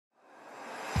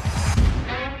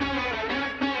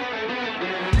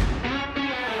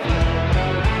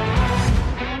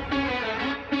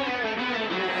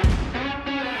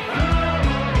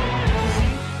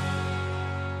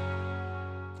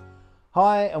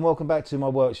Hi and welcome back to my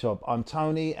workshop. I'm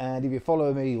Tony, and if you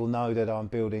follow me you'll know that I'm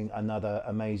building another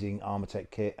amazing Armortek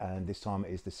kit, and this time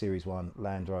it is the Series 1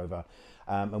 Land Rover,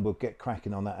 and we'll get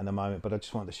cracking on that in a moment. But I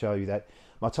just wanted to show you that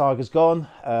my Tiger's gone.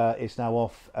 It's now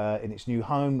off in its new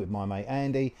home with my mate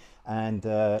Andy, and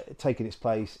taking its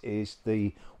place is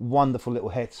the wonderful little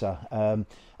Hetzer,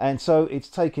 and so it's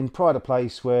taken pride of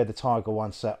place where the Tiger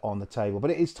once sat on the table.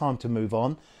 But it is time to move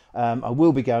on. I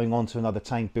will be going on to another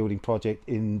tank building project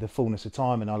in the fullness of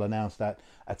time, and I'll announce that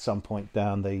at some point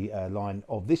down the line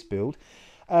of this build.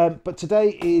 But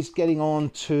today is getting on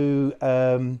to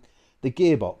the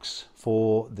gearbox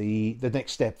for the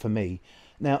next step for me.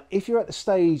 Now, if you're at the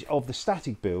stage of the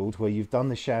static build where you've done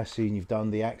the chassis and you've done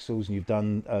the axles and you've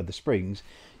done the springs,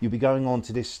 you'll be going on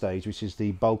to this stage, which is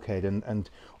the bulkhead and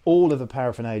all of the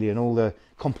paraphernalia and all the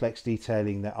complex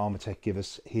detailing that Armortek give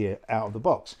us here out of the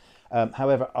box.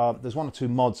 However, there's one or two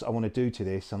mods I want to do to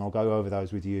this, and I'll go over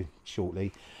those with you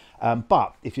shortly.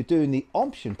 But if you're doing the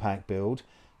option pack build,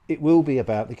 it will be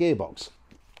about the gearbox,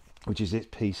 which is this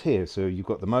piece here. So you've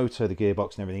got the motor, the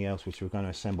gearbox and everything else, which we're going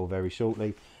to assemble very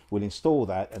shortly. We'll install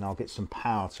that and I'll get some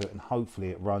power to it, and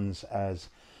hopefully it runs as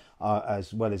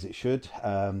well as it should.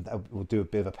 We'll do a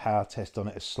bit of a power test on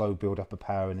it, a slow build up of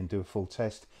power, and then do a full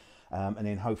test. And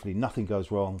then hopefully nothing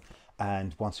goes wrong.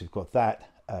 And once we've got that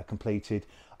completed,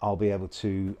 I'll be able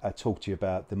to talk to you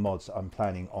about the mods I'm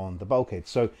planning on the bulkhead.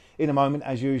 So in a moment,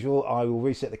 as usual, I will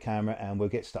reset the camera and we'll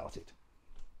get started.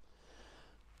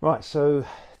 Right, so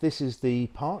this is the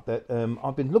part that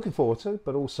I've been looking forward to,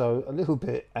 but also a little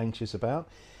bit anxious about.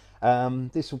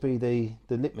 This will be the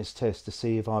litmus test to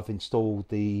see if I've installed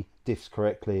the diffs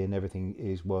correctly and everything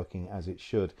is working as it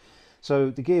should.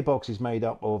 So the gearbox is made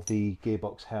up of the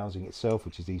gearbox housing itself,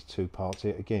 which is these two parts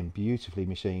here. Again, beautifully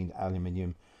machined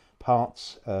aluminium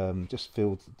parts. It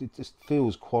just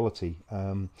feels quality.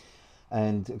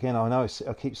 And again, I know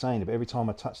I keep saying it, but every time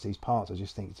I touch these parts, I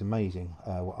just think it's amazing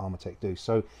what Armortek do.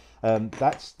 So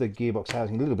that's the gearbox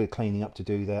housing. A little bit of cleaning up to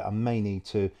do there. I may need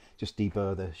to just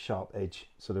deburr the sharp edge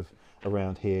sort of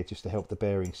around here just to help the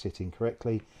bearing sit in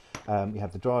correctly. You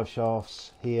have the drive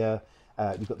shafts here.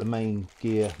 You've got the main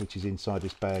gear, which is inside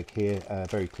this bag here,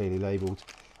 very clearly labelled.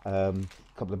 A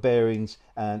couple of bearings,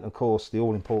 and of course the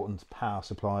all-important power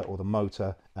supply, or the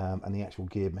motor, and the actual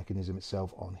gear mechanism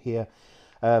itself on here.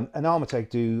 And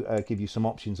Armortek do give you some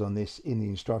options on this in the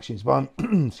instructions, but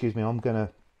excuse me, I'm going to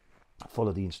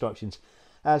follow the instructions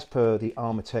as per the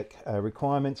Armortek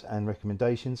requirements and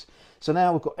recommendations. So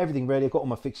now we've got everything ready. I've got all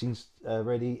my fixings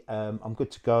ready. I'm good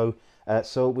to go.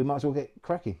 So we might as well get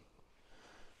cracking.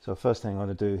 So first thing I'm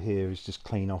going to do here is just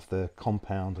clean off the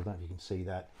compound. I don't know if you can see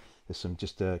that. There's some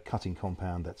just cutting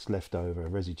compound that's left over, a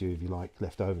residue if you like,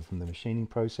 left over from the machining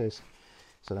process.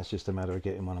 So that's just a matter of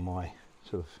getting one of my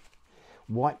sort of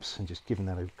wipes and just giving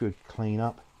that a good clean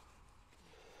up,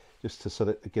 just to so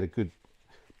that I get a good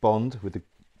bond with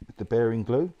the bearing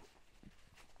glue.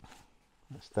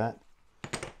 That's that.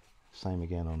 Same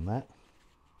again on that.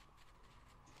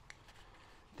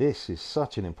 This is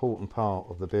such an important part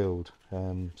of the build, so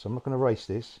I'm not going to race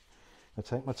this. I'll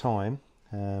take my time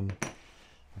and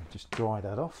just dry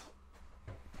that off,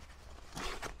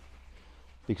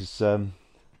 because I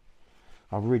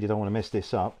really don't want to mess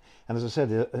this up. And as I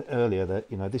said earlier, that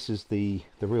this is the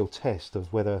real test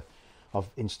of whether I've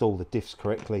installed the diffs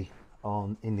correctly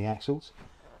in the axles.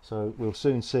 So we'll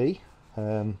soon see.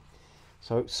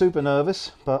 So super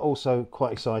nervous, but also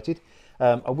quite excited.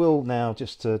 I will now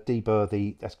just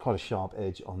deburr that's quite a sharp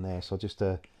edge on there, so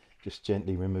I'll just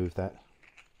gently remove that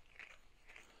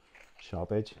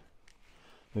sharp edge.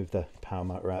 Move the power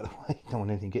motor out of the way. Don't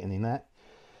want anything getting in that.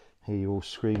 Here you're all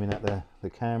screaming at the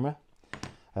camera.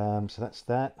 So that's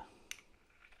that.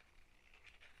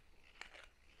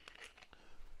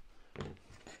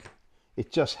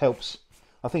 It just helps,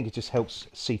 I think it just helps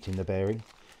seating the bearing.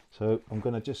 So I'm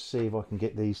going to just see if I can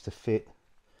get these to fit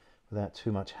without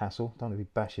too much hassle. Don't want to be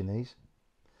bashing these.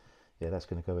 Yeah, that's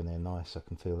going to go in there nice. I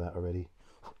can feel that already.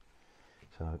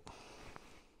 So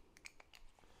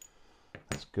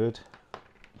that's good.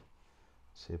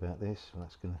 Let's see about this. Well,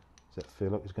 that's going to, does that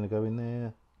feel like it's going to go in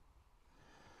there?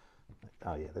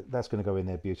 Oh yeah, that's going to go in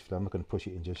there beautifully. I'm not going to push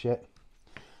it in just yet.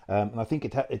 And I think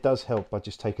it does help by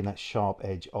just taking that sharp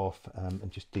edge off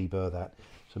and just deburr that.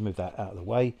 So move that out of the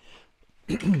way.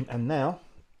 And now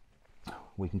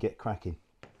we can get cracking.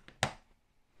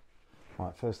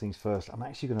 Right, first things first, I'm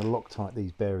actually going to Loctite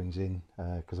these bearings in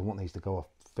because I want these to go off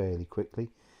fairly quickly.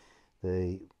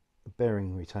 The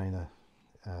bearing retainer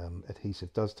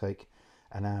adhesive does take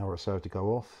an hour or so to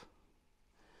go off.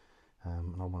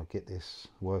 And I want to get this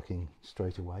working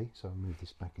straight away, so I'll move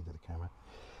this back into the camera.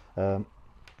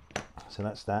 So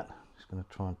that's that. Just going to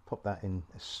try and pop that in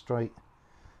as straight,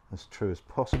 as true as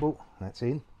possible. That's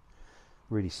in.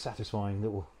 Really satisfying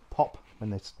little pop when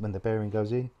the bearing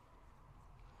goes in.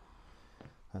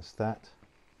 That's that.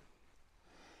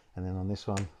 And then on this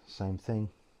one, same thing.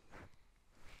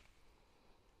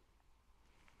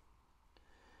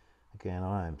 Again,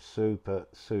 I am super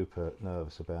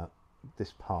nervous about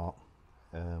this part,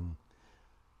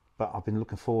 but I've been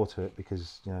looking forward to it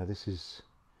because, you know, this is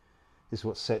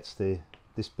what sets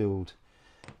this build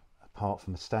apart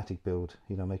from a static build.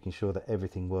 You know, making sure that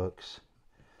everything works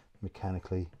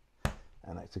mechanically,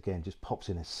 and it again just pops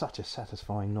in. It's such a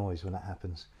satisfying noise when that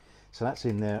happens. So that's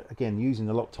in there again, using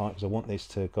the Loctite because I want this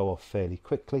to go off fairly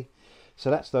quickly. So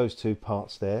that's those two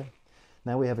parts there.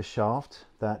 Now we have a shaft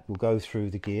that will go through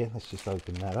the gear. Let's just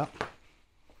open that up.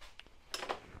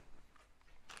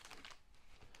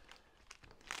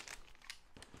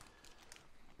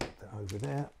 Put that over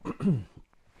there.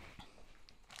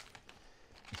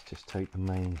 Let's just take the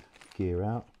main gear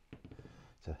out.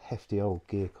 It's a hefty old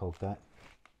gear cog, that.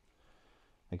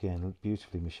 Again,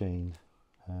 beautifully machined.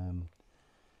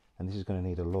 And this is going to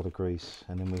need a lot of grease.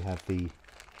 And then we have the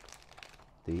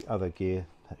other gear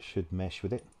that should mesh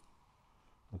with it.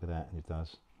 Look at that, and it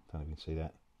does. Don't know if you can see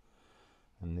that.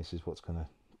 And this is what's going to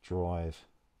drive,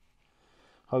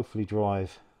 hopefully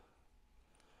drive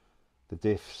the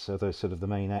diffs, so those sort of the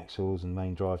main axles and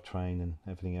main drivetrain and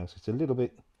everything else. It's a little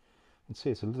bit, you can see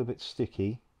it's a little bit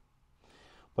sticky,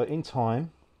 but in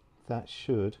time that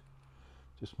should,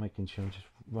 just making sure, just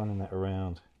running that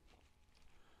around.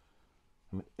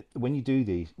 I mean, when you do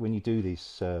these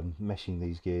meshing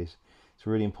these gears, it's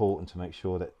really important to make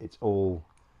sure that it's all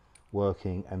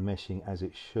working and meshing as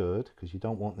it should, because you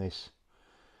don't want this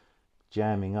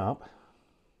jamming up.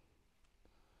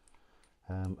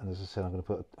 And as I said, I'm going to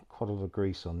put quite a lot of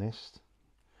grease on this,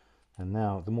 and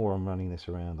now the more I'm running this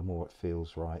around, the more it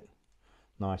feels right,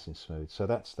 nice and smooth. So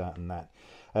that's that and that.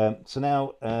 So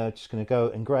now just going to go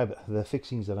and grab the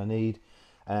fixings that I need,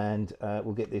 and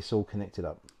we'll get this all connected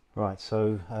up. Right,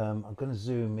 so I'm going to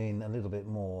zoom in a little bit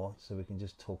more so we can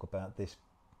just talk about this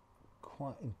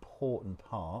quite important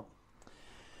part.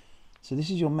 So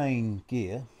this is your main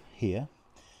gear here,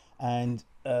 and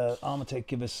Armortek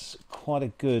give us quite a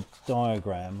good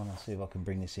diagram, and I'll see if I can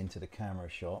bring this into the camera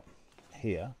shot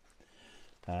here.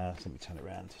 So let me turn it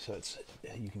around so it's,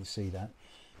 you can see that.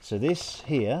 So this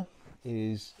here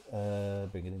is,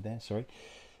 bring it in there, sorry.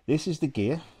 This is the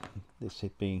gear, this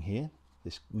it being here,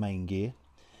 this main gear.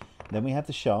 Then we have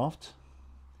the shaft,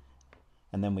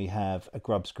 and then we have a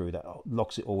grub screw that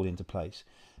locks it all into place.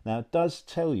 Now it does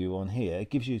tell you on here, it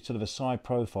gives you sort of a side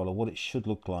profile of what it should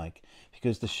look like,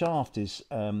 because the shaft is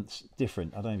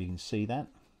different. I don't know if you can see that.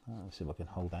 Let's see if I can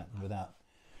hold that without,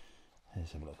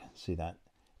 let's have a look, see that.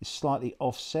 It's slightly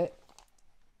offset.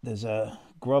 There's a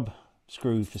grub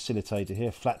screw facilitator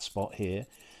here, flat spot here,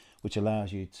 which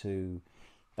allows you to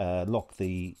lock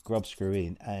the grub screw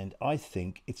in, and I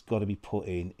think it's got to be put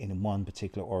in one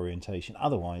particular orientation,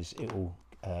 otherwise it will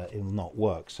not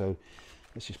work. So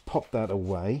let's just pop that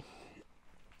away.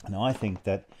 And I think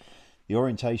that the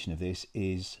orientation of this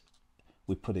is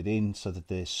we put it in so that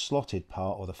the slotted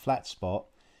part, or the flat spot,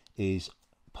 is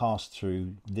passed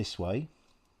through this way,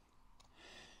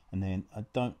 and then I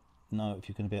don't know if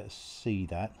you're going to be able to see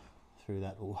that through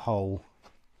that little hole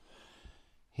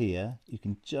here. You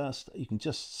can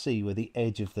just see where the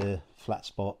edge of the flat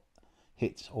spot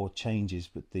hits or changes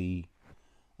with the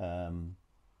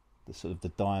sort of the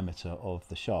diameter of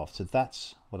the shaft. So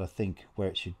that's what I think where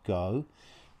it should go.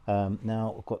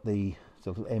 Now I've got the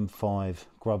sort of M5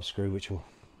 grub screw, which will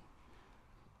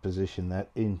position that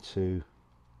into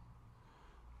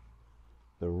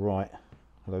the right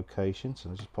location. So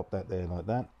I'll just pop that there like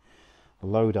that.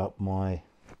 Load up my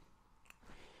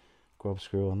grub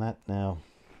screw on that now.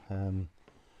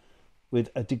 With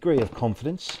a degree of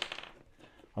confidence,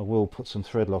 I will put some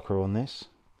thread locker on this.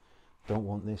 Don't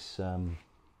want this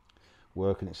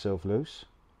working itself loose.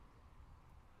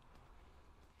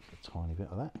 Just a tiny bit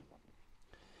of that.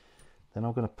 Then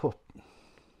I'm going to pop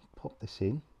this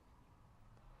in.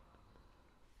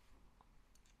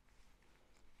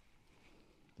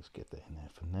 Just get that in there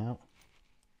for now.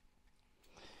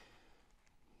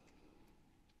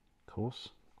 Of course,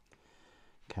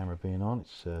 camera being on,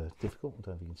 it's difficult. I don't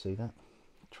know if you can see that.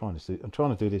 I'm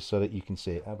trying to do this so that you can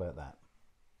see it. How about that?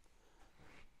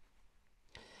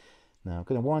 Now I'm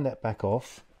going to wind that back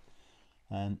off,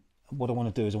 and what I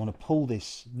want to do is I want to pull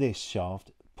this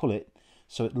shaft, pull it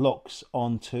so it locks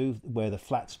onto where the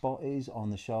flat spot is on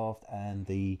the shaft and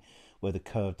where the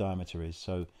curved diameter is.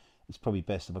 So it's probably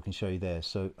best if I can show you there.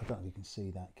 So I don't know if you can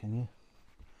see that, can you?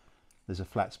 There's a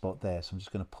flat spot there, so I'm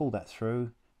just going to pull that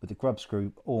through, with the grub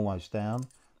screw almost down,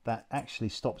 that actually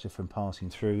stops it from passing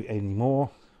through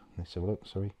anymore. Let's have a look,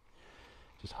 sorry.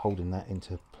 Just holding that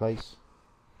into place.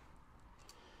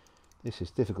 This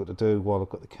is difficult to do while I've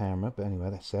got the camera, but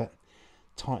anyway, that's that.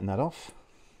 Tighten that off.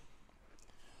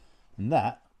 And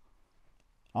that,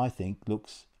 I think,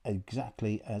 looks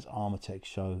exactly as Armortek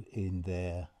show in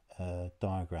their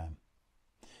diagram.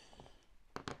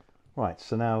 Right,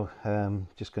 so now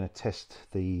just going to test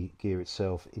the gear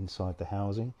itself inside the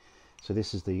housing. So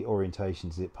this is the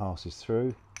orientations that it passes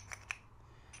through,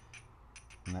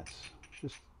 and that's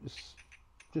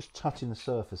just touching the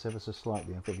surface ever so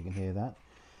slightly. I think you can hear that.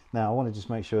 Now I want to just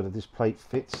make sure that this plate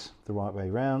fits the right way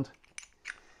round,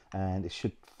 and it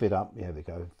should fit up. There we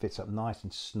go, fits up nice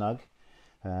and snug.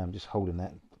 Just holding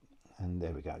that, and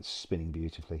there we go, it's spinning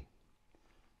beautifully.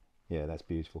 Yeah, that's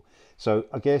beautiful. So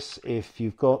I guess if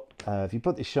you've got if you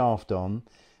put the shaft on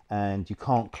and you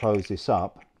can't close this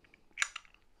up,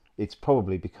 it's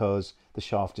probably because the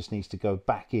shaft just needs to go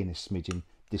back in a smidgen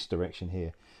this direction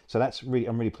here. So that's really,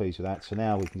 I'm really pleased with that. So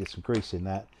now we can get some grease in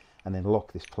that and then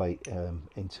lock this plate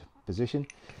into position.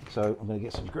 So I'm going to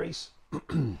get some grease.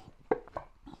 I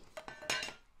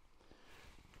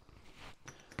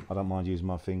don't mind using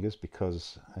my fingers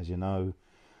because, as you know,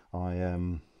 I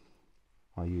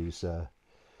use a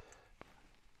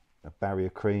barrier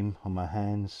cream on my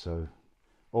hands, so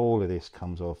all of this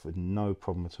comes off with no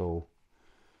problem at all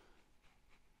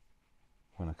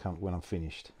when I'm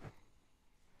finished.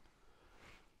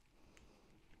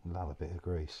 Love a bit of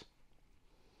grease.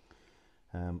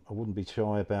 I wouldn't be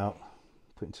shy about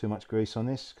putting too much grease on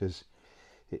this because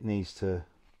it needs to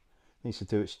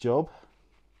do its job.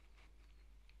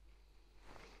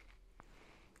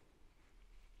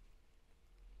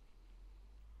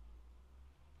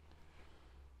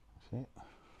 That's it.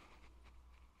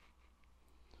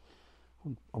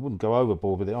 I wouldn't go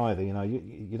overboard with it either. You know,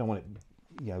 you don't want it,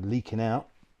 you know, leaking out.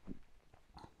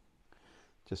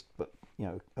 But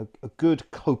you know, a good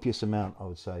copious amount, I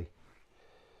would say,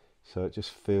 so it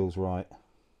just feels right.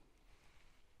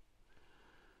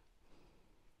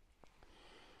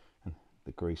 And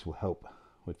the grease will help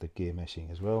with the gear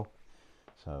meshing as well.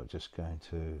 So just going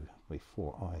to,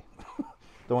 before I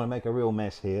don't want to make a real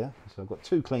mess here, so I've got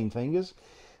two clean fingers.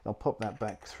 I'll pop that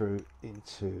back through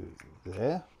into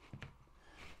there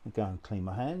and go and clean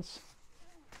my hands.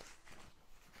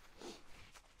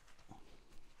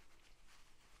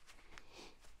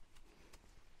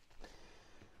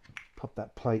 Pop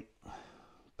that plate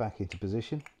back into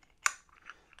position.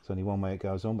 There's only one way it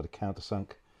goes on, with the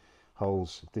countersunk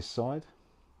holes this side.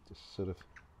 Just sort of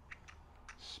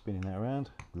spinning that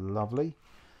around. Lovely.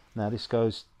 Now this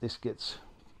gets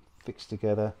fixed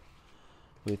together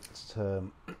with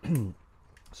some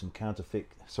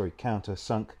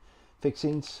countersunk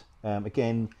fixings.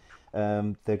 Again,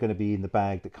 they're going to be in the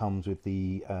bag that comes with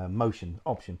the motion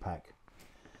option pack.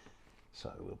 So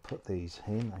we'll put these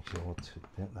in. Actually,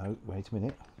 no, wait a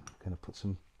minute. I'm going to put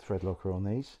some thread locker on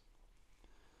these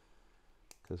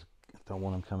because I don't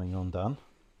want them coming undone.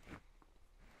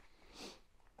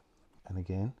 And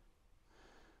again,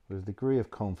 with a degree of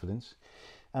confidence.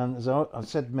 And as I've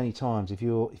said many times, if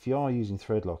you are using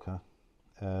thread locker,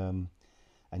 and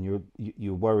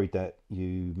you're worried that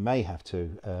you may have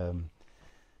to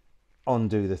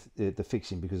undo the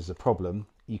fixing because there's a problem,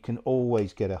 you can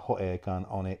always get a hot air gun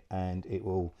on it and it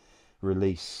will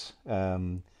release.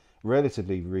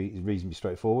 Relatively reasonably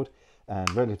straightforward and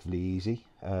relatively easy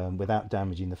without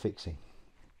damaging the fixing.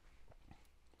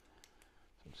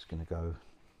 So I'm just going to go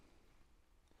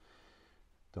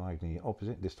diagonally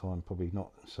opposite. This time probably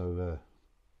not so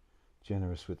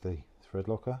generous with the thread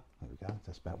locker. There we go,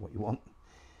 that's about what you want.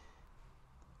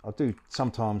 I do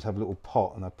sometimes have a little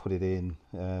pot and I put it in,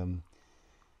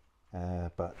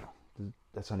 but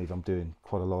that's only if I'm doing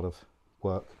quite a lot of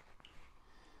work.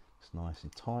 It's nice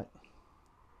and tight.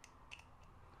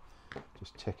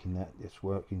 Just checking that it's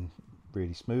working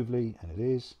really smoothly, and it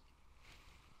is.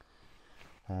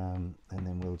 And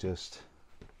then we'll just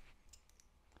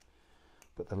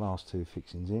put the last two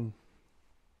fixings in.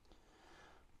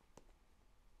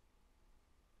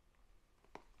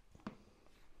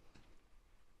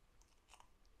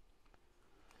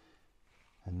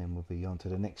 And then we'll be on to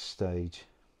the next stage.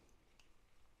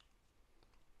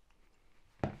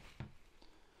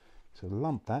 So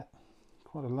lump that,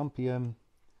 quite a lumpy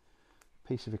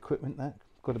piece of equipment, that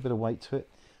got a bit of weight to it.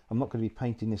 I'm not going to be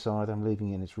painting this either, I'm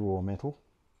leaving it in its raw metal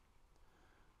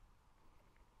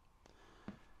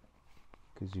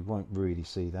because you won't really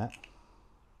see that.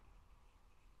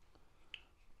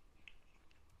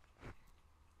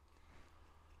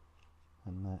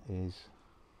 And that is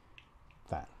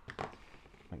that.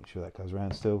 Making sure that goes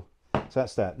around still. So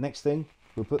that's that. Next thing,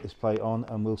 we'll put this plate on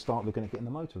and we'll start looking at getting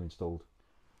the motor installed.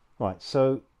 Right,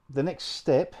 so the next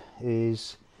step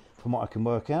is, from what I can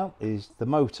work out, is the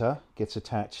motor gets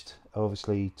attached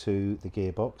obviously to the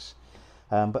gearbox.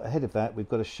 But ahead of that, we've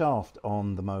got a shaft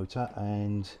on the motor,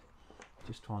 and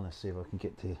just trying to see if I can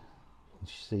get to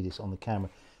see this on the camera.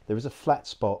 There is a flat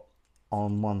spot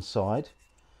on one side,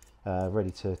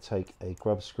 ready to take a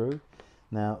grub screw.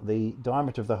 Now the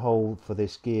diameter of the hole for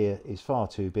this gear is far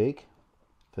too big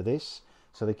for this,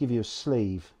 so they give you a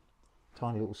sleeve,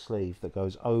 tiny little sleeve that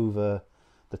goes over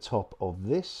the top of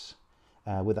this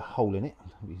with a hole in it.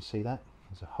 You can see that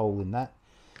there's a hole in that.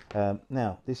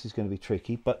 Now this is going to be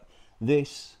tricky, but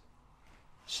this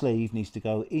sleeve needs to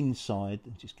go inside.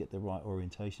 Just get the right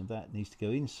orientation of that. It needs to go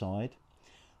inside.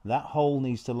 That hole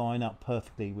needs to line up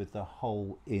perfectly with the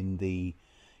hole in the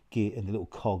gear, in the little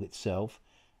cog itself,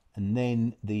 and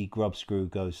then the grub screw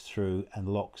goes through and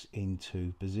locks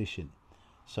into position.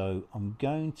 So I'm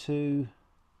going to,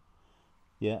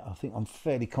 yeah, I think I'm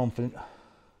fairly confident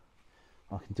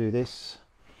I can do this.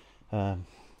 Some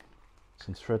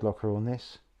thread locker on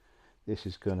this. This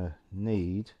is going to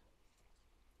need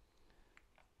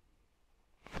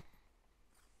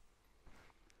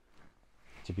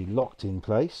to be locked in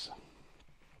place.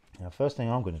 Now first thing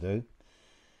I'm going to do,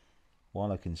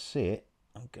 while I can see it,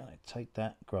 I'm going to take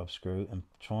that grub screw and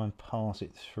try and pass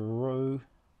it through.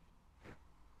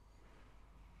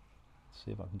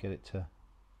 See if I can get it to,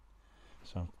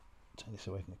 so I'll take this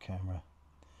away from the camera.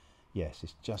 Yes,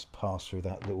 it's just passed through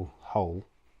that little hole.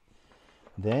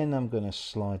 Then I'm going to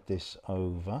slide this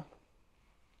over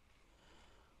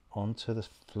onto the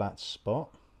flat spot.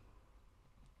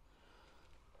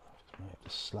 I have to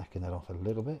slacken that off a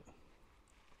little bit.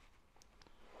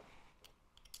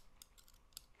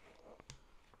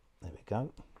 There we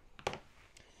go.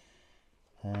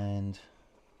 And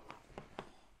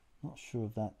not sure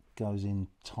if that goes in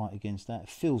tight against that. It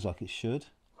feels like it should.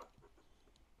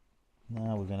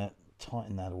 Now we're going to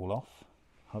tighten that all off,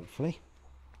 hopefully.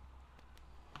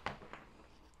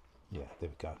 Yeah, there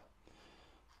we go.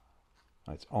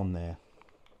 It's on there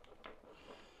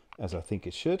as I think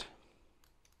it should.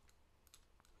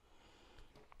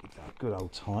 Give that a good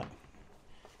old tight.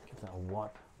 Give that a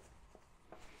wipe.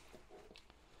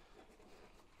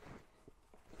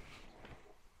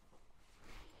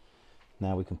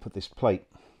 Now we can put this plate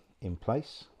in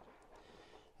place,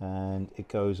 and it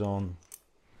goes on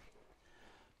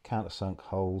countersunk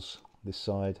holes this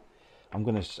side. I'm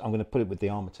gonna put it with the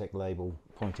Armortek label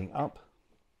pointing up.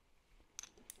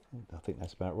 I think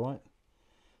that's about right.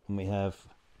 And we have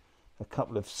a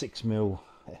couple of 6mm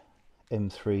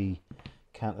M3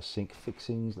 countersink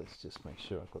fixings. Let's just make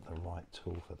sure I've got the right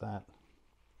tool for that.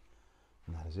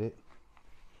 And that is it.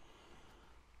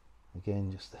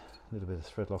 Again, just a little bit of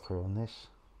thread locker on this.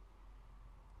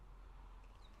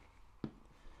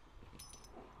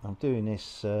 I'm doing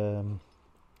this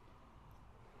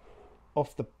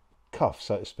off the cuff,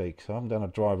 so to speak, so I haven't done a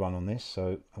dry run on this,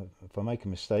 so if I make a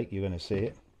mistake you're going to see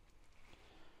it.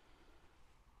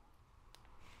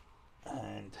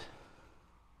 And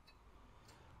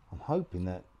I'm hoping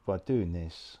that by doing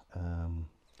this, and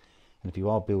if you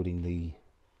are building the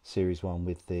Series 1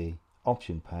 with the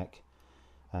option pack,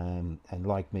 and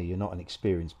like me, you're not an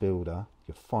experienced builder,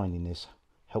 you're finding this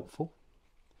helpful.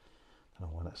 I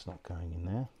don't know why that's not going in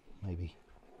there. Maybe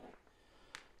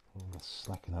let's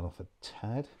slacken that off a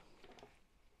tad.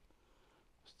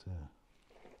 Just to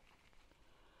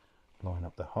line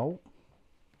up the hole.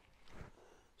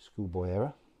 Schoolboy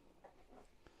error.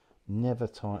 Never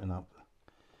tighten up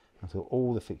until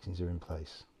all the fixings are in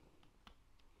place.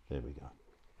 There we go.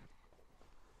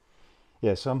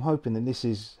 Yeah, so I'm hoping that this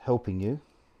is helping you.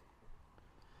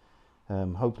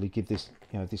 Hopefully give this,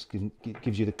 this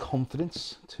gives you the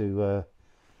confidence to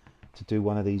do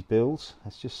one of these builds.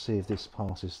 Let's just see if this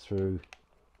passes through.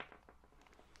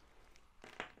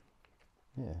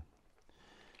 Yeah,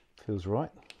 feels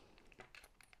right,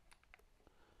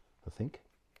 I think.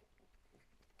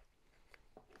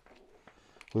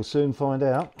 We'll soon find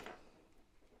out.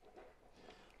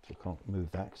 I can't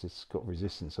move that because it's got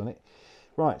resistance on it.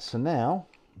 Right, so now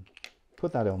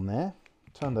put that on there,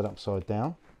 turn that upside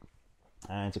down,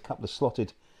 and a couple of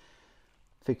slotted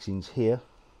fixings here,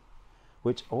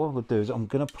 which all I'm going to do is I'm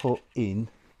going to put in,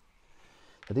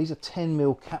 these are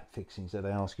 10mm cap fixings that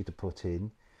they ask you to put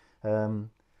in.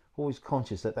 Always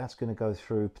conscious that that's going to go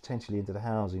through potentially into the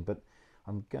housing, but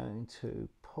I'm going to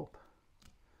pop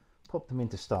them in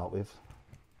to start with,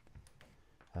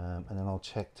 and then I'll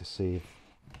check to see if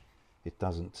it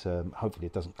doesn't, hopefully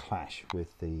it doesn't clash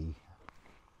with the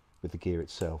gear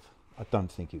itself. I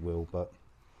don't think it will, but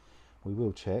we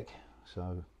will check. So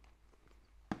I'm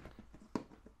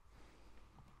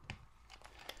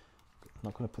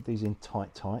not going to put these in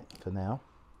tight for now.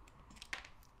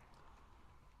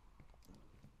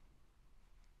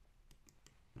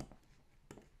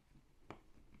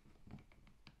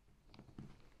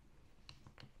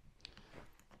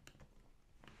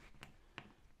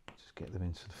 Just get them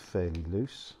in sort of fairly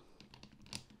loose,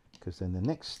 because then the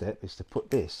next step is to put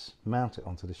this, mount it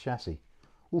onto the chassis.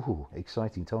 Ooh,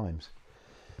 exciting times.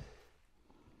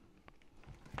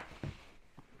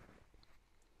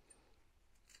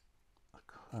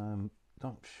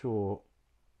 Not sure.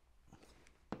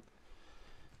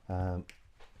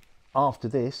 After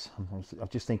this, I'm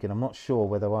just thinking, I'm not sure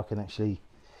whether I can actually,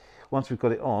 once we've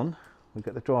got it on, we've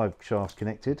got the drive shafts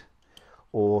connected,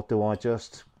 or do I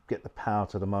just get the power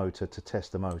to the motor to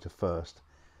test the motor first?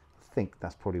 I think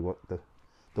that's probably what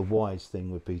the wise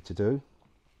thing would be to do.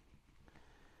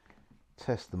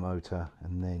 Test the motor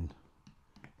and then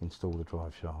install the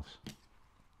drive shafts.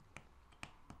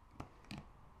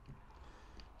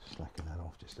 Slacken that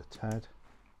off just a tad.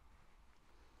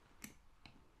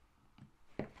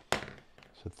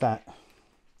 So that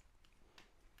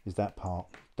is that part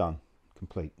done,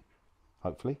 complete,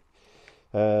 hopefully.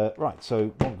 Right,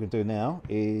 so what I'm going to do now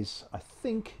is, I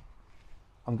think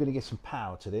I'm going to get some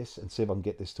power to this and see if I can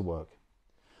get this to work.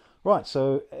 Right,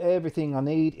 so everything I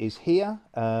need is here.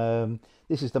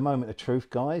 This is the moment of truth,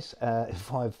 guys.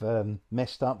 If I've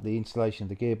messed up the installation of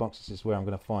the gearbox, this is where I'm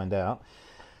going to find out.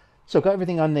 So I've got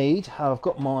everything I need. I've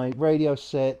got my radio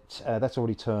set, that's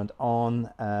already turned on.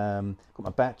 Got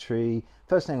my battery.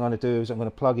 First thing I'm going to do is I'm going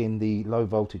to plug in the low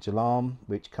voltage alarm,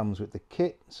 which comes with the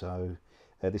kit. So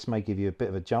this may give you a bit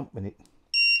of a jump when it,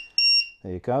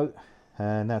 there you go.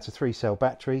 Now it's a 3-cell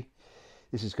battery.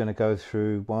 This is going to go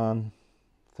through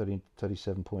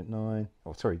 37.9,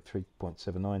 or sorry,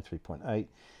 3.79, 3.8.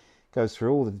 Goes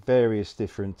through all the various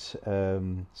different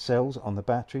cells on the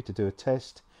battery to do a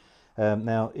test.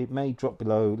 Now it may drop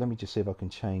below, let me just see if I can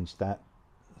change that.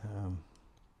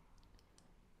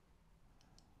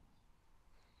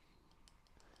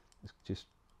 Let's just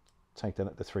take that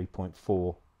up to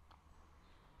 3.4,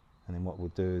 and then what we'll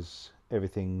do is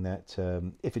everything that,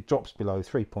 if it drops below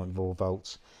 3.4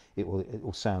 volts, it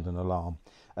will sound an alarm.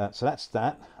 So that's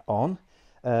that on.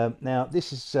 Now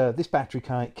this is this battery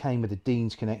came with a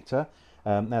Dean's connector.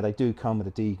 Now they do come with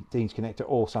a Dean's connector,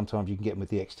 or sometimes you can get them with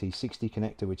the XT60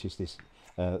 connector, which is this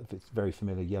very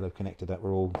familiar yellow connector that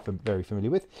we're all very familiar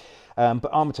with. But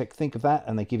Armortek think of that,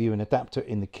 and they give you an adapter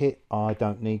in the kit. I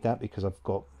don't need that because I've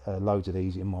got loads of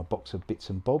these in my box of bits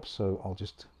and bobs, so I'll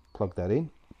just plug that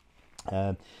in.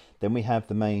 Then we have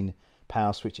the main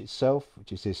power switch itself,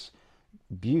 which is this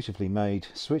beautifully made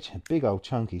switch, a big old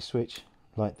chunky switch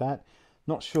like that.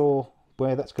 Not sure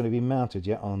where that's going to be mounted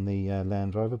yet on the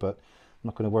Land Rover, but I'm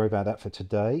not going to worry about that for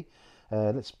today.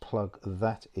 Let's plug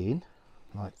that in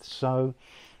like so.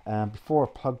 Before I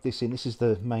plug this in, this is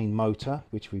the main motor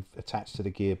which we've attached to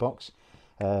the gearbox.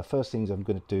 First things I'm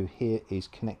going to do here is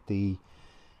connect the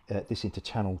this into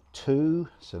channel 2.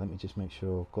 So let me just make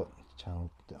sure I've got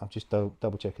channel, I'm just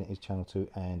double checking it is channel 2,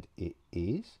 and it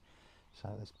is. So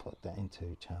let's put that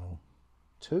into channel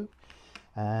 2,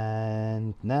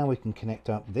 and now we can connect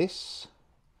up this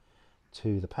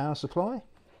to the power supply.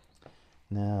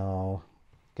 Now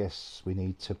guess we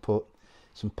need to put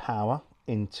some power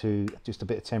into, just a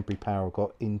bit of temporary power I've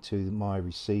got into my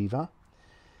receiver.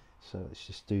 So let's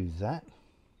just do that,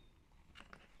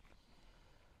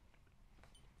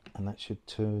 and that should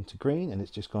turn to green, and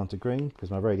it's just gone to green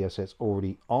because my radio set's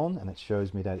already on, and it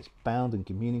shows me that it's bound and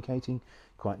communicating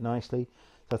quite nicely.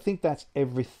 So I think that's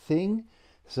everything.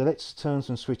 So let's turn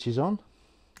some switches on,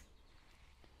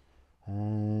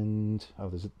 and oh,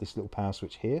 there's this little power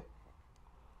switch here,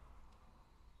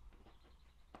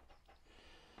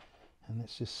 and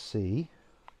let's just see,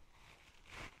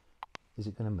 is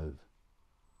it going to move?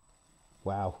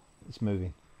 Wow, it's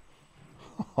moving.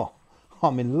 Oh,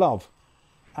 I'm in love.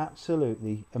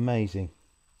 Absolutely amazing.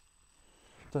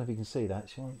 I don't know if you can see that.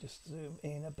 Shall I just zoom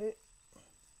in a bit?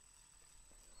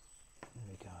 There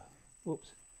we go.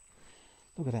 Whoops.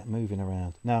 Look at that moving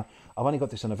around. Now, I've only got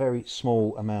this on a very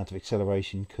small amount of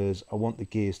acceleration because I want the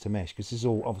gears to mesh, because this is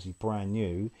all obviously brand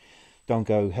new. Don't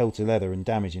go hell to leather and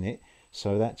damaging it.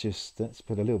 So let's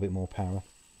put a little bit more power.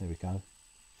 There we go.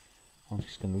 I'm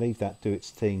just going to leave that do its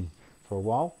thing for a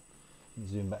while.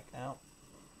 Zoom back out.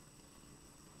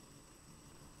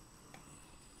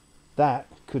 That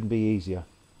couldn't be easier.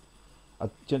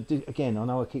 Again, I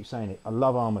know I keep saying it, I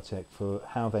love Armortek for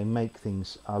how they make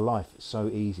things, our life so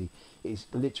easy. It's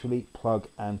literally plug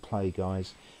and play,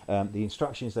 guys. The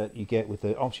instructions that you get with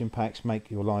the option packs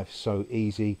make your life so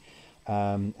easy.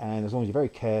 and as long as you're very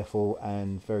careful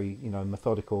and very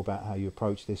methodical about how you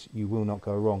approach this, you will not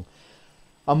go wrong.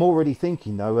 I'm already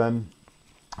thinking though,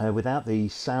 without the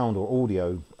sound or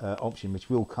audio option, which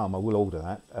will come, I will order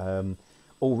that.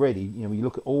 Already, when you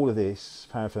look at all of this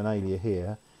paraphernalia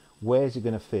here, where's it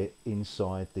going to fit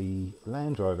inside the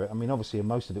Land Rover? I mean, obviously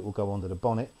most of it will go onto the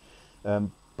bonnet,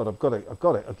 but I've got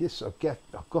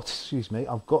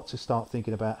to start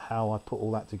thinking about how I put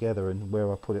all that together and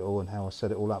where I put it all and how I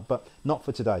set it all up, but not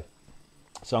for today.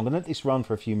 So I'm going to let this run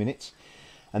for a few minutes,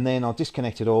 and then I'll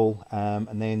disconnect it all,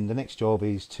 and then the next job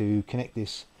is to connect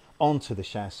this onto the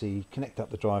chassis, connect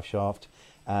up the drive shaft,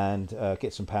 and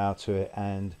get some power to it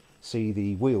and see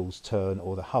the wheels turn,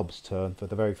 or the hubs turn, for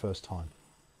the very first time.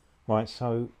 Right,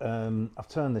 so I've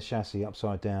turned the chassis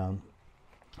upside down,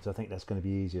 so I think that's going to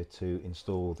be easier to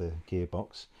install the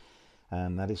gearbox.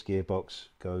 And now this gearbox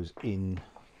goes in,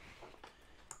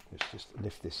 let's just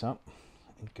lift this up,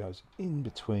 it goes in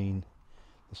between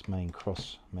this main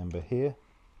cross member here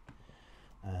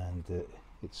and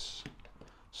its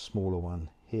smaller one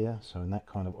here, so in that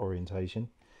kind of orientation,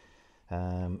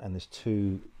 and there's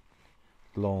two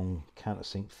long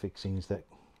countersink fixings that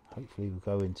hopefully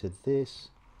will go into this.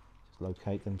 Just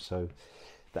locate them, so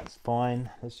that's fine.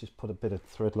 Let's just put a bit of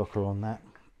thread locker on that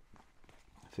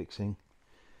fixing,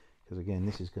 because again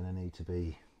this is going to need to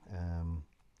be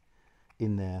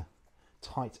in there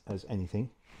tight as anything.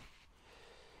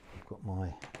 I've got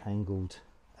my angled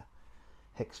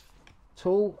hex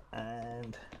tool,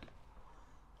 and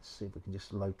let's see if we can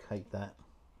just locate that,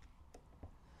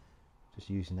 just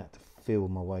using that to feel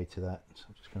my way to that. So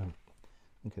I'm just going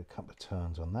to get a couple of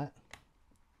turns on that.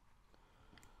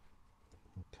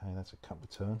 Okay, that's a couple of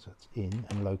turns, that's in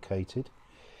and located.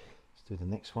 Let's do the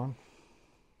next one.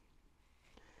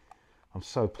 I'm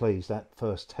so pleased, that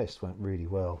first test went really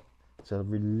well. It's a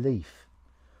relief.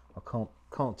 I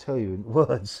can't tell you in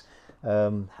words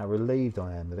how relieved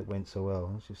I am that it went so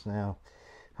well. It's just now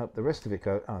hope the rest of it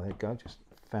go. Oh, there you go, just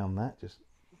found that, just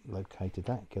located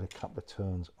that. Get a couple of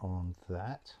turns on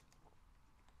that.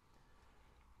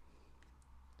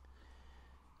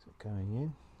 Is it going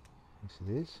in? Yes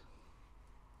it is.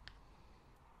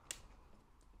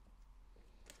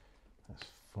 That's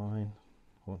fine.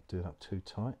 I won't do it up too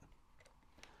tight,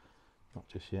 not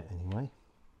just yet anyway.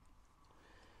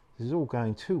 This is all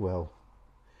going too well.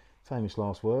 Famous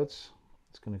last words.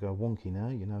 It's going to go wonky now,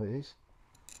 you know it is.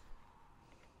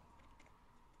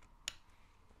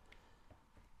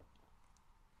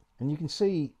 And you can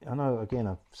see, I know again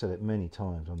I've said it many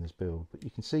times on this build, but you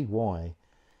can see why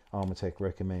Armortek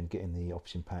recommend getting the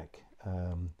option pack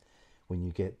when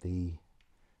you get the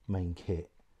main kit,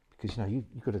 because you've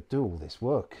got to do all this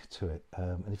work to it,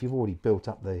 and if you've already built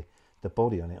up the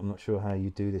body on it, I'm not sure how you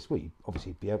do this. Well, you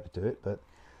obviously be able to do it, but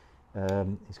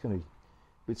it's going to be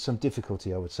with some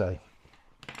difficulty, I would say.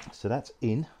 So that's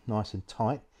in nice and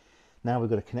tight. Now we've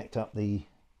got to connect up the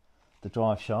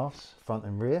drive shafts, front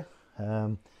and rear.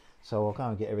 So I'll go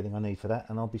and get everything I need for that,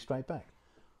 and I'll be straight back.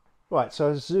 Right,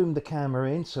 so I've zoomed the camera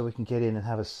in so we can get in and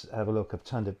have a look. I've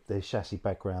turned the chassis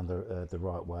back around the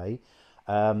right way.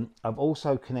 I've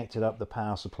also connected up the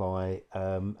power supply,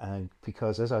 and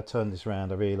because as I turned this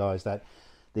around, I realised that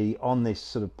on this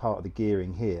sort of part of the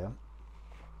gearing here,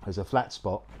 there's a flat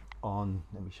spot on.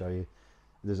 Let me show you.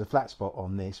 There's a flat spot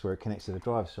on this where it connects to the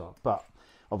drive shaft, but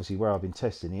obviously where I've been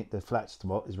testing it, the flat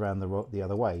spot is around the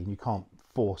other way, and you can't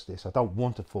force this. I don't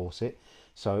want to force it,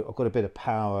 so I've got a bit of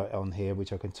power on here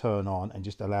which I can turn on and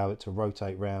just allow it to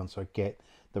rotate round so I get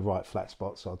the right flat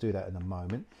spot. So I'll do that in a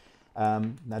moment.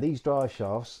 Now these drive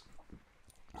shafts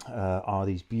are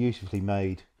these beautifully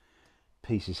made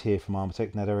pieces here from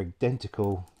Armortek. Now they're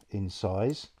identical in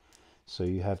size, so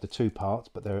you have the two parts,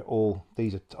 but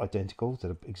these are identical,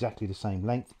 they're exactly the same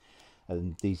length,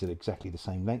 and these are exactly the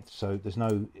same length, so there's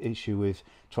no issue with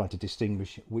trying to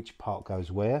distinguish which part goes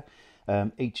where.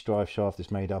 Each drive shaft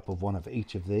is made up of one of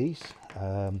each of these.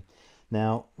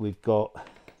 Now we've got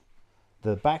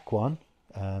the back one,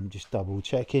 just double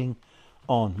checking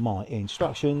on my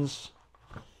instructions.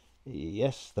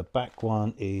 Yes, the back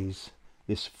one is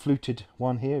this fluted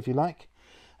one here, if you like.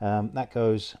 That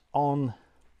goes on,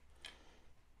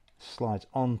 slides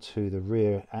onto the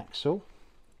rear axle,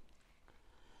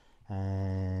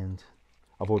 and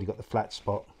I've already got the flat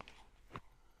spot.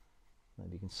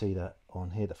 Maybe you can see that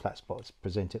on here, the flat spot is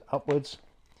presented upwards.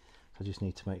 So I just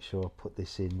need to make sure I put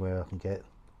this in where I can get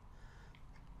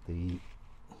the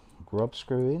grub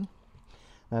screw in.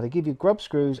 Now they give you grub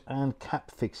screws and cap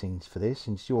fixings for this,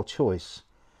 and it's your choice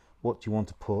what you want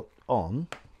to put on.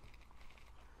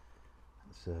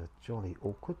 It's jolly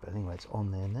awkward, but anyway, it's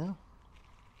on there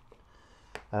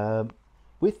now.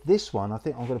 With this one, I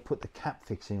think I'm going to put the cap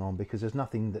fixing on because there's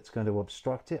nothing that's going to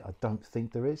obstruct it. I don't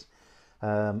think there is.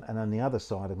 And on the other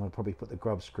side, I'm going to probably put the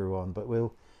grub screw on, but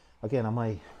again, I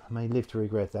may live to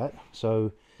regret that.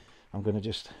 So I'm going to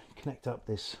just connect up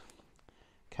this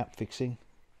cap fixing,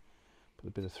 put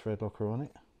a bit of thread locker on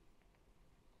it,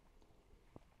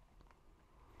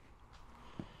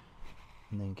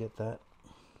 and then get that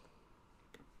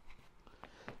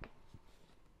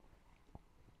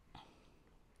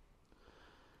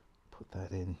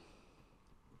that in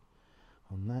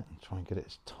on that and try and get it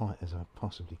as tight as I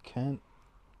possibly can.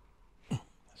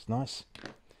 That's nice.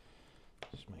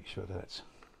 Just make sure that's,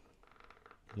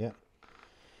 yeah.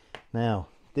 Now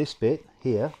this bit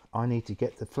here, I need to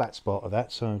get the flat spot of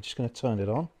that, so I'm just going to turn it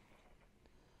on.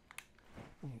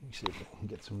 Let me see if I can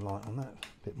get some light on that,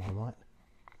 a bit more light.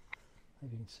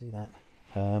 Maybe you can see that.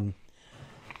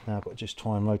 Now I've got to just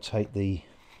try and rotate the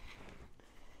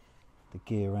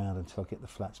gear around until I get the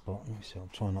flat spot. Let me see, I'm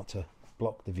trying not to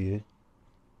block the view.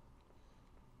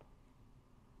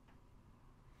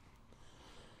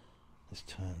 Let's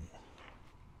turn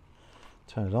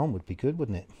it on, would be good,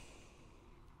 wouldn't it?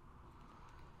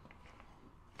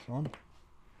 It's on.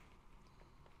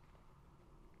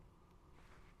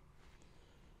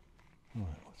 Right,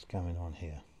 what's going on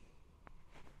here?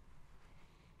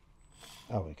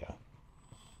 Oh, we go.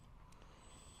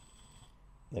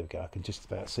 There we go, I can just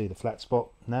about see the flat spot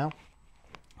now.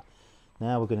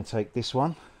 Now we're going to take this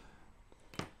one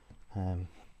and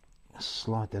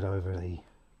slide that over the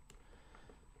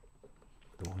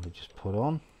one we just put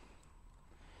on.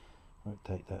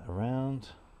 Rotate that around.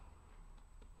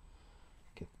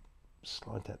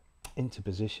 Slide that into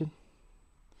position.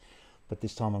 But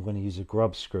this time I'm going to use a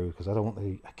grub screw because I don't want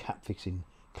the cap fixing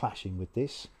clashing with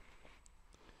this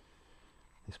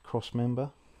cross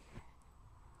member.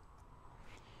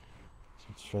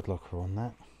 Thread locker on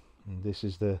that, and this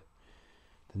is the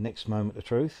next moment of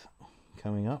truth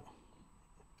coming up.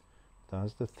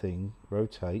 Does the thing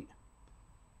rotate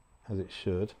as it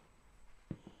should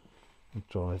and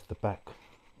drive the back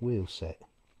wheel set?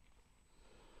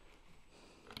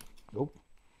 Oh,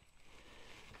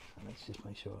 so let's just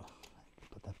make sure I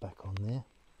put that back on there.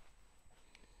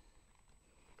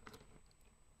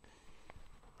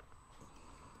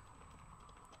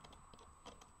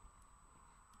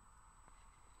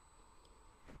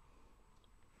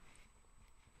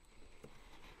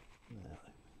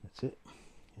 That's it,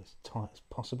 as tight as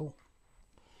possible.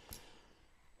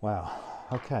 Wow,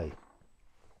 okay,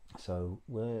 so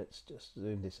let's just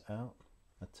zoom this out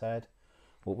a tad.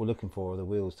 What we're looking for are the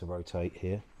wheels to rotate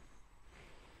here.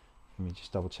 Let me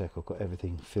just double check I've got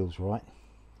everything feels right.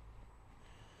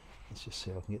 Let's just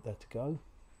see if I can get that to go.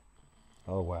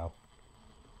 Oh wow,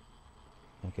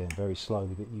 again very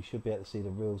slowly, but you should be able to see the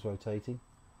wheels rotating.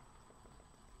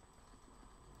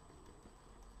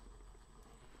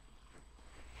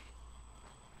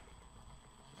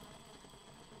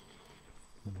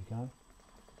 There we go.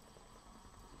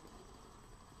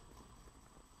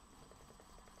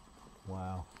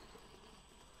 Wow,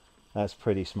 that's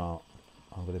pretty smart.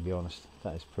 I'm going to be honest,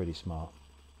 that is pretty smart.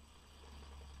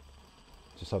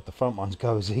 Just hope the front ones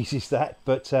go as easy as that.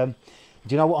 But do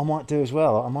you know what I might do as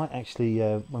well? I might actually,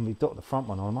 when we dock the front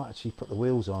one on, I might actually put the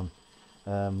wheels on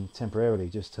temporarily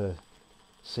just to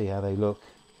see how they look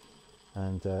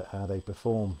and how they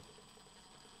perform.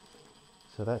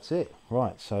 So that's it.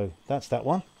 Right, so that's that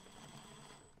one.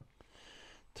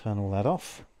 Turn all that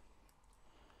off.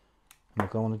 And we'll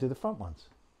go on and do the front ones.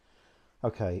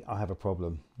 Okay, I have a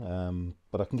problem,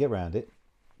 but I can get around it.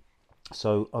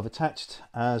 So I've attached,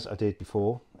 as I did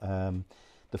before,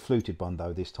 the fluted one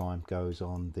though this time goes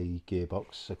on the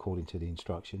gearbox according to the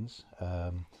instructions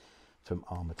from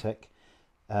Armortek.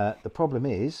 The problem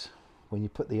is when you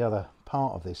put the other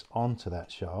part of this onto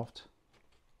that shaft,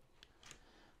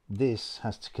 this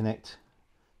has to connect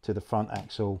to the front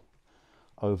axle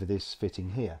over this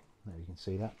fitting here. There you can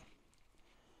see that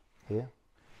here,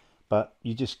 but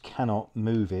you just cannot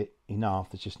move it enough.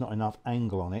 There's just not enough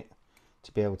angle on it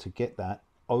to be able to get that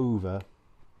over.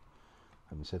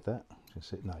 Haven't said that.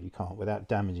 No, you can't without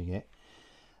damaging it.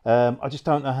 I just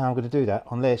don't know how I'm going to do that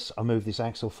unless I move this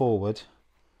axle forward,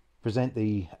 present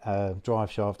the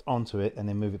drive shaft onto it, and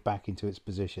then move it back into its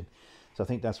position. So I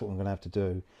think that's what I'm going to have to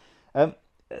do.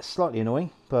 Slightly annoying,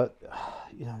 but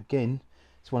you know, again,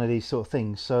 it's one of these sort of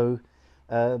things. So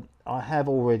I have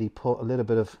already put a little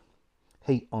bit of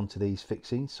heat onto these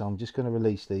fixings, so I'm just going to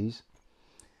release these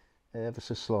ever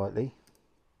so slightly,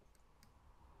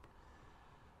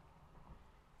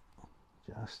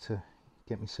 just to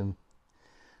get me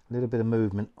a little bit of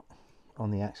movement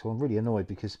on the axle. I'm really annoyed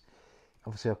because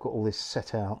obviously I've got all this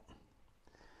set out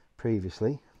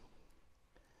previously,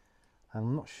 and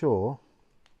I'm not sure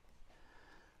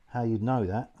how you'd know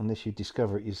that unless you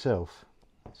discover it yourself.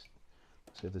 Let's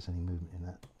see if there's any movement in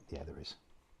that. Yeah, there is.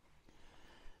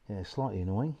 Yeah, slightly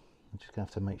annoying. I'm just going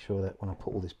to have to make sure that when I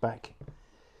put all this back,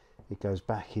 it goes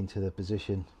back into the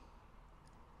position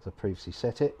as I previously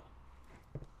set it.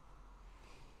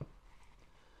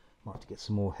 Might have to get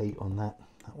some more heat on that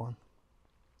one.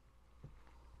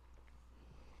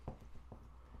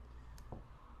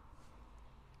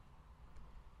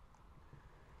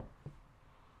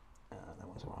 That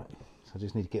one's alright. So I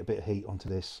just need to get a bit of heat onto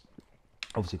this.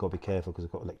 Obviously got to be careful because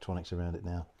I've got electronics around it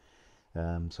now.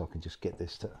 So I can just get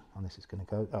this to, unless it's going to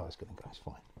go. Oh, it's going to go, it's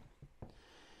fine.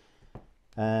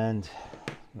 And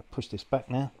I'm going to push this back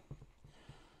now.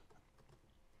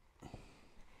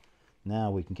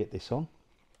 Now we can get this on.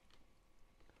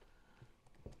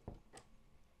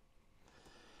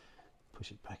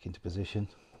 Push it back into position.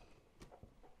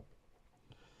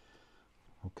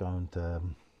 I'll go and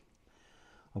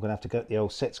I'm going to have to get the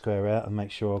old set square out and make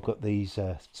sure I've got these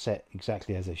set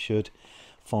exactly as they should.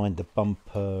 Find the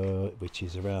bumper, which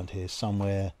is around here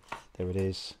somewhere. There it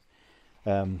is.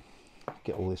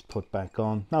 Get all this put back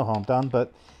on. No harm done,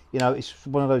 but you know, it's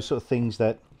one of those sort of things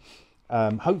that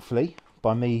hopefully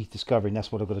by me discovering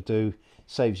that's what I've got to do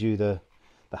saves you the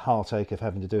heartache of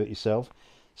having to do it yourself.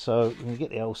 So I'm going to get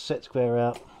the old set square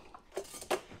out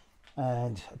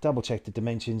and double check the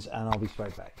dimensions, and I'll be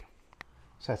straight back.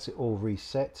 So that's it all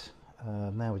reset.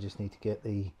 Now we just need to get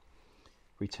the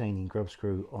retaining grub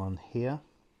screw on here.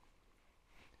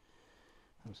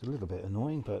 That was a little bit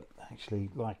annoying, but actually,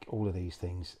 like all of these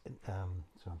things, so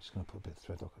I'm just going to put a bit of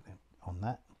thread lock on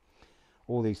that.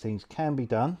 All these things can be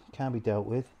done, can be dealt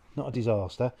with, not a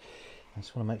disaster. I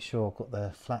just want to make sure I've got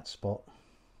the flat spot.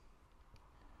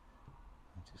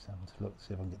 I'm just having to look to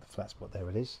see if I can get the flat spot. There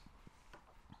it is.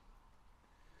 I'm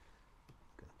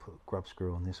going to put a grub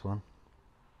screw on this one.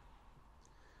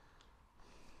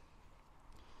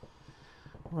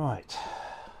 Right.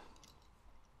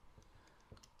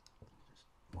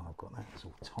 When I've got that, it's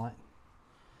all tight.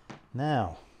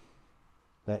 Now,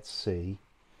 let's see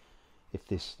if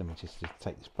this, let me just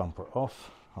take this bumper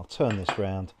off. I'll turn this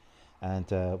round and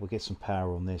we'll get some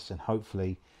power on this, and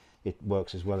hopefully it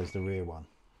works as well as the rear one.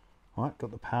 All right,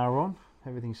 got the power on,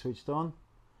 everything switched on.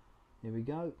 Here we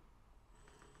go.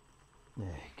 Yeah,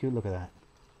 good, look at that.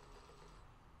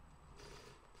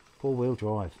 Four-wheel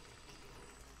drive.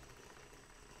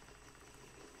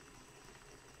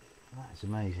 That is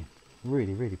amazing.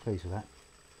 Really, really pleased with that.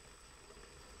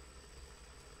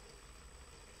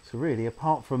 So really,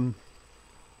 apart from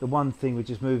the one thing with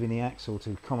just moving the axle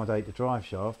to accommodate the drive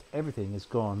shaft, everything has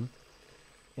gone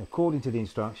according to the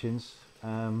instructions,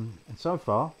 and so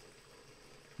far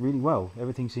really well.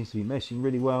 Everything seems to be meshing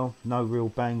really well. No real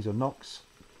bangs or knocks.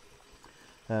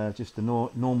 Just the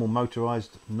normal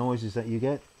motorized noises that you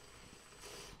get.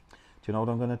 Do you know what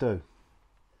I'm going to do?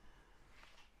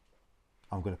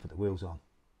 I'm going to put the wheels on.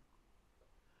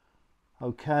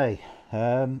 Okay,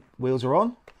 wheels are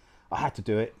on. I had to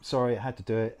do it. Sorry, I had to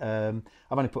do it. I've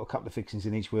only put a couple of fixings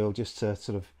in each wheel just to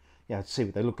sort of, see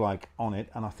what they look like on it,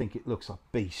 and I think it looks a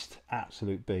beast,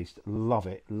 absolute beast. Love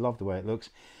it, love the way it looks.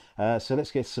 So let's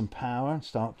get some power and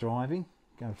start driving.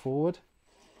 Go forward.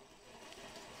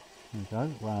 There we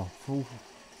go. Wow, full,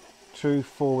 true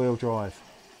four-wheel drive.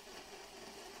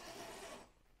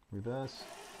 Reverse.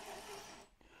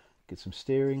 Get some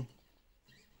steering.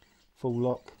 Full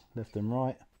lock, left and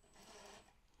right.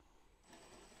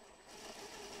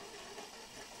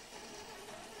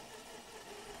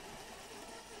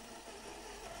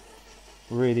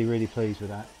 Really, really pleased with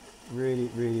that.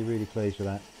 Really, really, really pleased with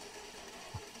that.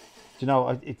 Do you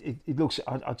know, it looks,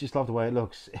 I just love the way it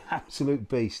looks. Absolute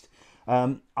beast.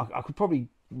 I could probably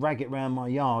rag it around my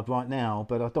yard right now,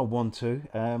 but I don't want to.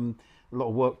 A lot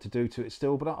of work to do to it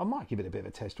still, but I might give it a bit of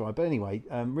a test drive. But anyway,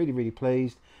 really, really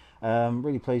pleased.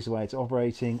 Really pleased the way it's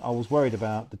operating. I was worried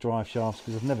about the drive shafts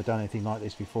because I've never done anything like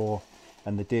this before,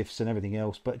 and the diffs and everything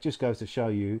else, but it just goes to show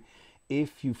you,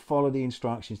 if you follow the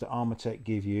instructions that Armortek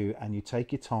give you and you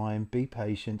take your time, be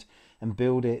patient and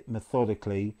build it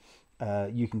methodically,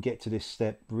 you can get to this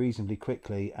step reasonably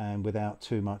quickly and without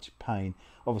too much pain.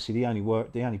 Obviously the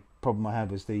only problem I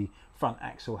had was the front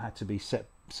axle had to be set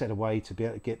away to be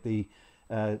able to get the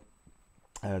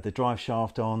drive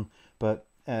shaft on, but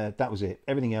that was it.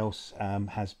 Everything else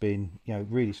has been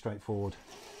really straightforward.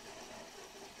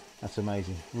 That's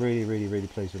amazing. Really, really, really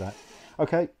pleased with that.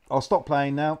 Okay, I'll stop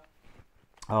playing now.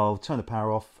 I'll turn the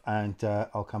power off and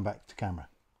I'll come back to camera.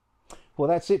 Well,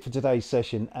 that's it for today's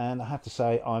session, and I have to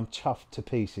say I'm chuffed to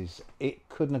pieces. It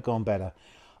couldn't have gone better.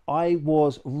 I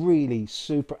was really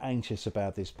super anxious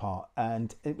about this part,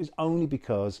 and it was only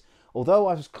because although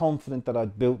I was confident that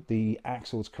I'd built the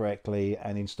axles correctly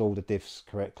and installed the diffs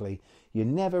correctly, you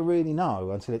never really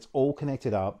know until it's all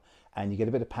connected up and you get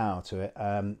a bit of power to it,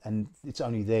 and it's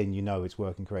only then you know it's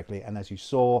working correctly. And as you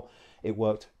saw, it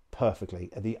worked perfectly.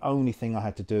 The only thing I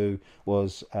had to do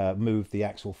was move the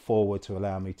axle forward to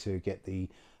allow me to get the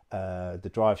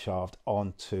drive shaft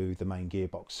onto the main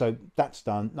gearbox. So that's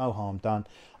done, no harm done.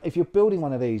 If you're building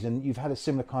one of these and you've had a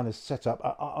similar kind of setup,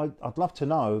 I'd love to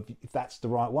know if that's the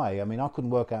right way. I mean, I couldn't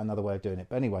work out another way of doing it,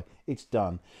 but anyway, it's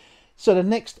done. So the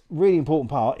next really important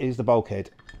part is the bulkhead.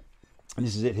 And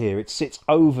this is it here. It sits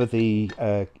over the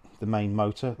main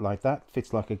motor like that,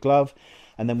 fits like a glove,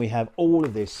 and then we have all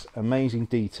of this amazing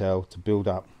detail to build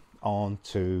up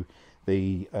onto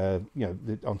the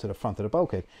onto the front of the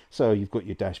bulkhead. So you've got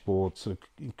your dashboard sort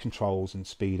of controls and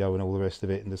speedo and all the rest of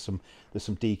it, and there's some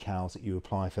decals that you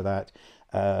apply for that,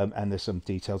 and there's some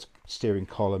details, steering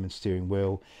column and steering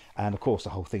wheel, and of course the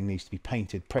whole thing needs to be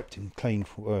painted, prepped and cleaned,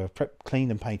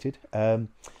 cleaned and painted.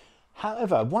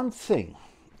 However, one thing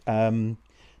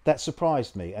that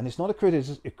surprised me, and it's not a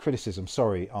criticism,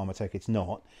 sorry Armortek, it's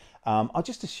not. I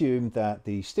just assumed that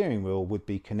the steering wheel would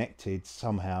be connected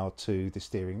somehow to the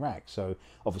steering rack. So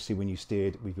obviously when you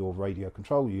steered with your radio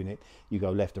control unit, you go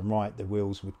left and right, the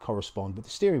wheels would correspond with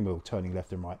the steering wheel turning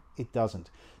left and right. It doesn't.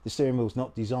 The steering wheel is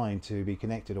not designed to be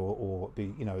connected or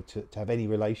be, you know, to have any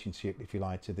relationship, if you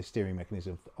like, to the steering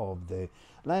mechanism of the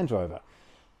Land Rover.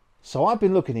 So I've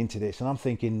been looking into this, and I'm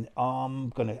thinking I'm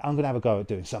gonna have a go at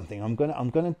doing something. I'm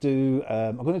gonna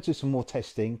do some more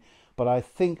testing, but I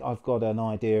think I've got an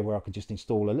idea where I could just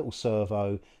install a little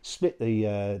servo, split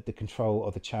the control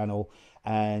of the channel,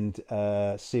 and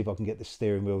see if I can get the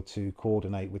steering wheel to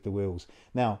coordinate with the wheels.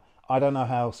 Now, I don't know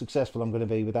how successful I'm going to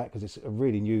be with that because it's a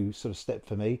really new sort of step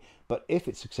for me. But if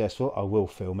it's successful, I will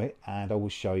film it and I will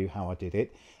show you how I did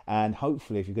it. And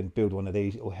hopefully, if you're going to build one of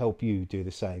these, it will help you do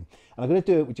the same. And I'm going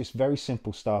to do it with just very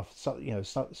simple stuff, so, you know,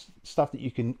 stuff that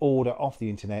you can order off the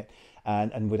internet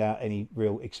and without any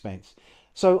real expense.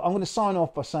 So I'm going to sign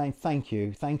off by saying thank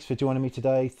you. Thanks for joining me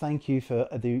today. Thank you for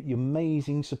the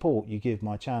amazing support you give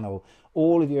my channel.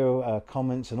 All of your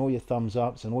comments and all your thumbs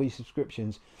ups and all your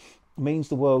subscriptions means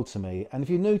the world to me. And if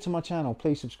you're new to my channel,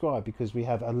 please subscribe, because we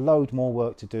have a load more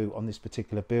work to do on this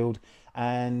particular build,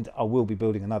 and I will be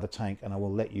building another tank, and I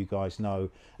will let you guys know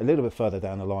a little bit further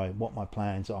down the line what my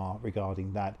plans are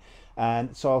regarding that.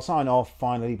 And so I'll sign off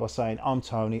finally by saying I'm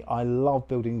Tony. I love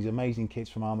building these amazing kits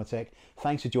from Armortek.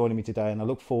 Thanks for joining me today, and I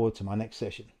look forward to my next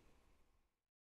session.